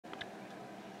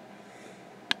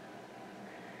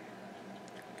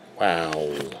Wow.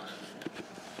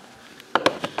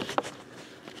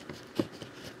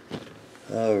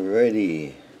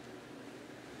 Alrighty.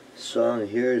 Song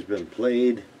here has been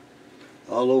played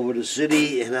all over the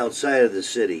city and outside of the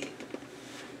city.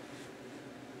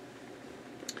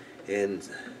 And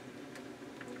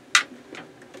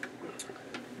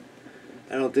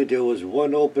I don't think there was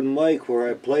one open mic where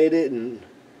I played it and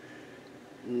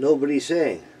nobody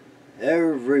sang.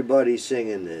 Everybody's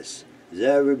singing this.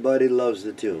 Everybody loves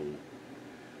the tune.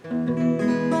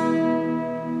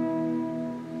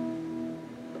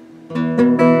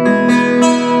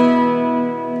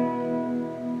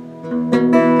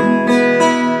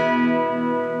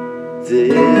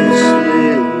 This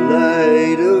little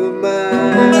light of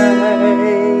mine,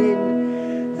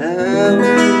 I'm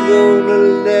gonna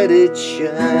let it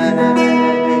shine.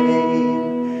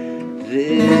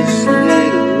 This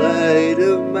little light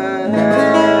of mine,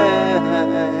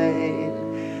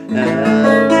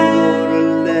 I'm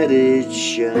gonna let it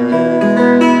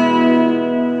shine.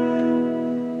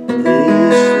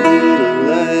 This little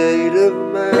light of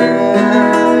mine,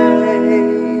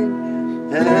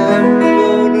 I'm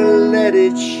gonna let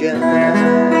it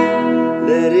shine,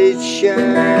 let it shine,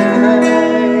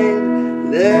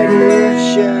 let it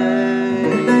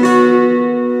shine,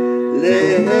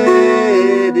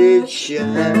 let it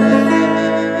shine.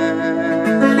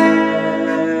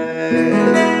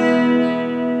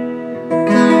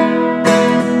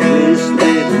 This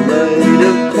little light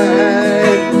of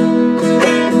mine,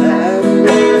 I'm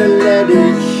gonna let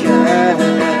it shine.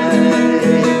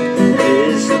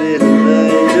 This little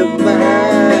light of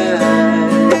mine,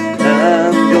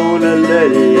 I'm gonna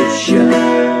let it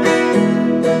shine.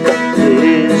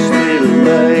 This little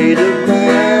light of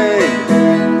mine,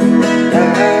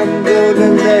 I'm gonna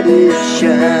let it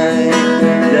shine.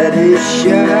 Let it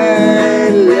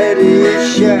shine, let it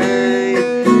shine,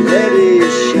 let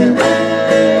it shine,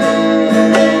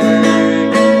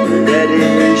 let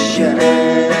it shine.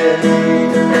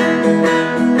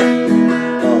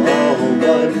 Oh,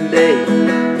 one day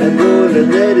I'm gonna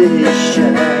let it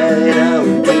shine. On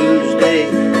Tuesday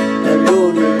I'm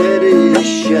gonna let it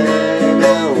shine.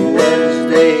 On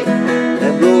Wednesday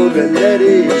I'm gonna let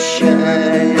it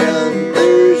shine. On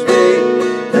Thursday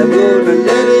I'm gonna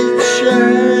let it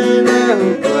shine. On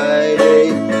Friday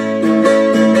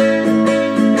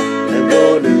I'm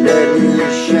gonna let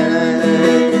it shine.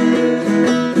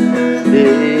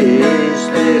 This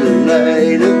little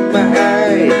light of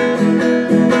mine,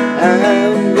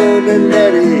 I'm gonna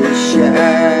let it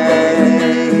shine.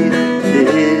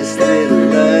 This little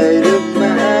light of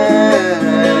mine,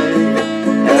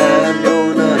 I'm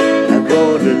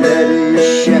gonna let it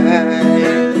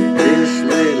shine. This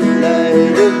little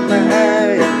light of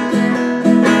mine,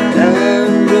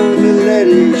 I'm gonna let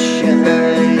it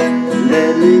shine.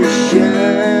 Let it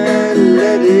shine,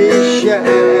 let it shine,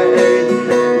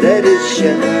 let it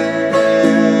shine,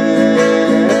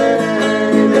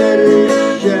 let it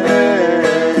shine.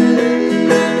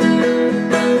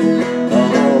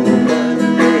 Oh,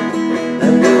 Monday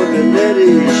I'm gonna let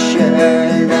it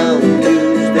shine. On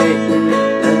Tuesday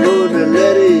I'm gonna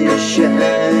let it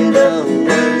shine. On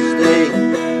Wednesday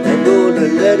I'm gonna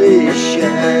let it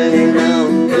shine.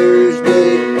 On Thursday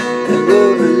I'm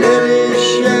gonna let it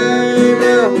shine.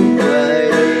 On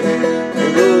Friday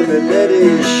I'm gonna let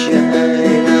it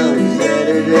shine. On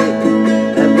Saturday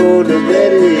I'm gonna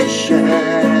let it shine.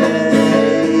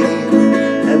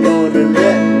 I'm gonna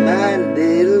let my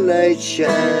little light shine.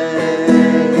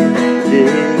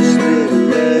 This little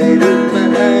light of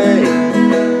mine,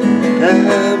 I'm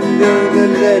gonna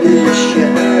let it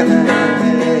shine.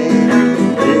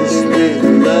 This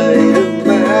little light of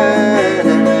mine,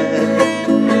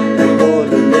 I'm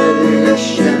gonna let it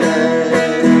shine.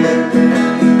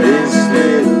 This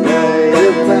little light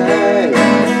of mine,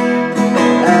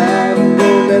 I'm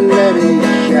gonna let it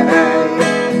shine.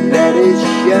 Let it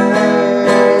shine,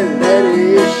 let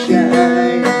it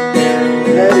shine,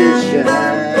 let it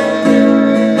shine,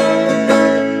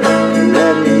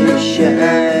 let it shine.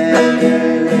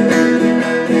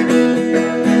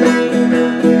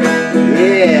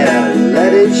 Yeah,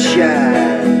 let it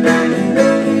shine.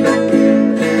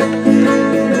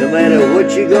 No matter what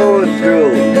you're going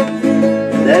through,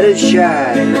 let it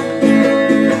shine.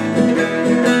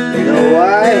 You know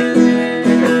why?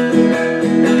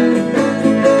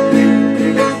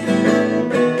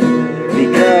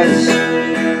 Because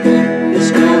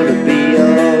it's gonna be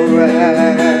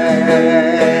alright.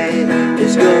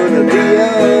 It's gonna be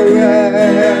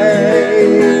alright.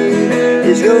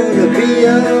 It's gonna be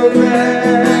alright.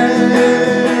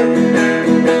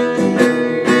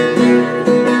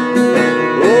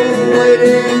 Oh, wait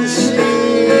and see.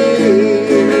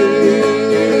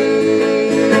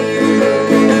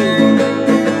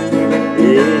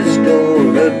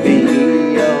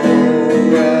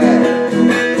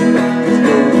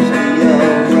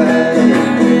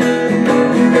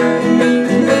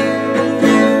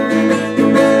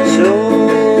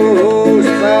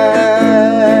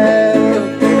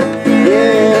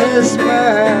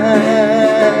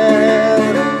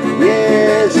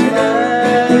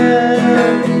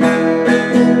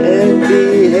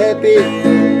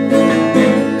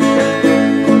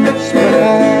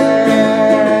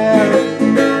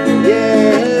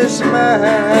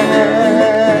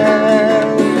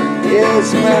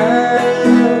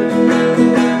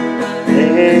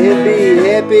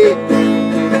 happy.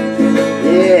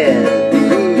 Yeah, be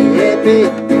happy.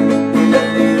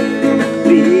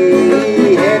 Be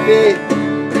happy.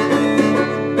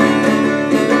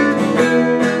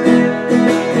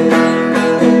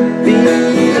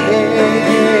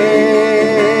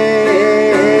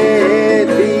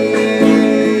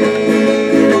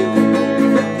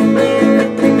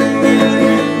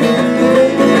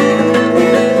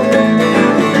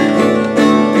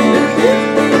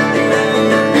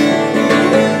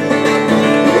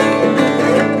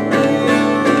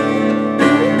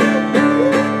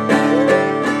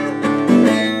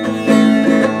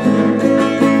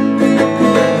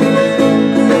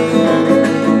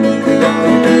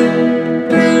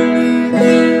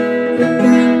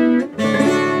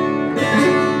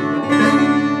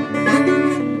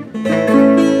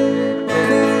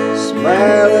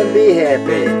 Smile and be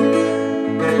happy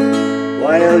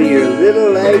while your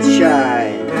little light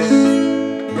shines.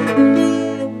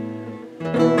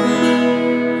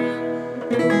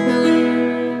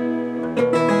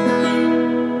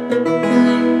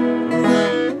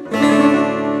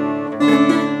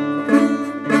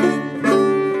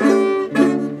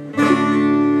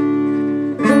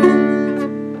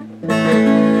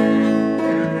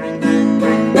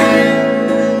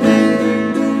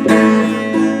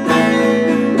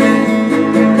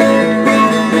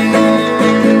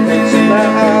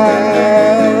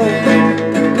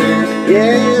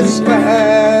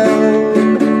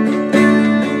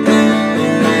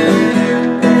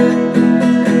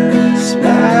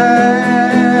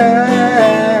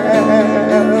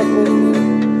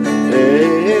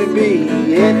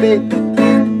 Happy. Be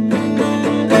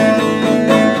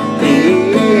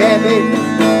happy.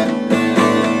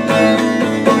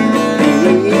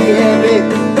 Be happy.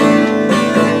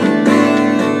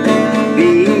 Be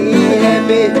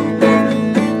happy.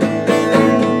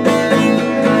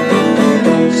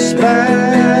 Smile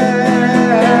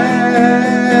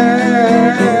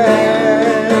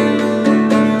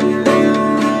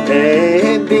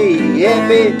and be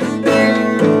happy.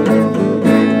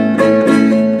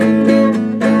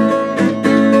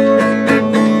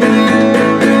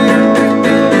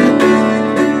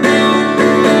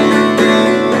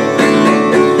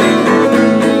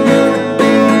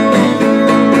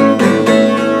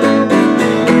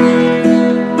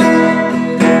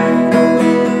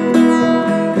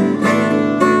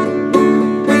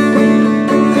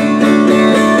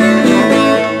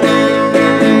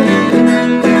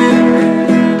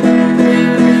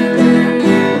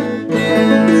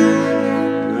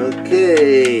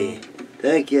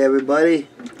 Thank you, everybody.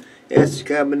 It's a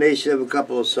combination of a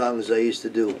couple of songs I used to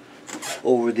do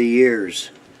over the years.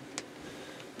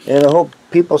 And I hope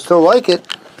people still like it.